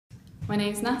My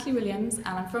name is Natalie Williams and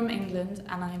I'm from England,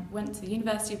 and I went to the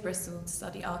University of Bristol to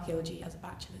study archaeology as a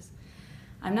bachelor's.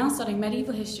 I'm now studying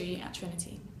medieval history at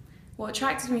Trinity. What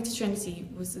attracted me to Trinity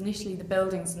was initially the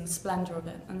buildings and the splendour of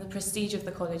it and the prestige of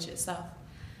the college itself.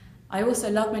 I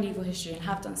also love medieval history and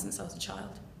have done since I was a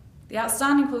child. The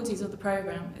outstanding qualities of the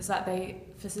programme is that they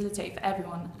facilitate for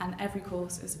everyone, and every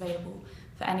course is available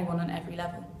for anyone on every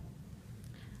level.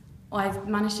 I've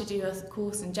managed to do a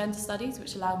course in gender studies,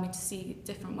 which allowed me to see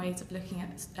different ways of looking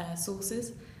at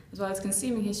sources, as well as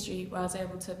consuming history, where I was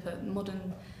able to put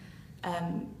modern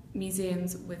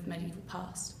museums with medieval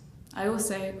past. I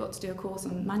also got to do a course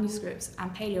on manuscripts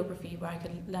and paleography, where I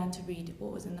could learn to read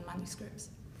what was in the manuscripts.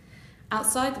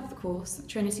 Outside of the course,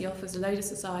 Trinity offers a load of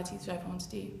societies for everyone to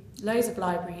do, loads of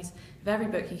libraries of every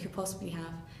book you could possibly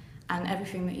have, and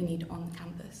everything that you need on the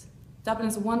campus.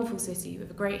 Dublin's a wonderful city with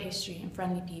a great history and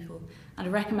friendly people, and I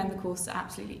recommend the course to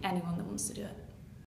absolutely anyone that wants to do it.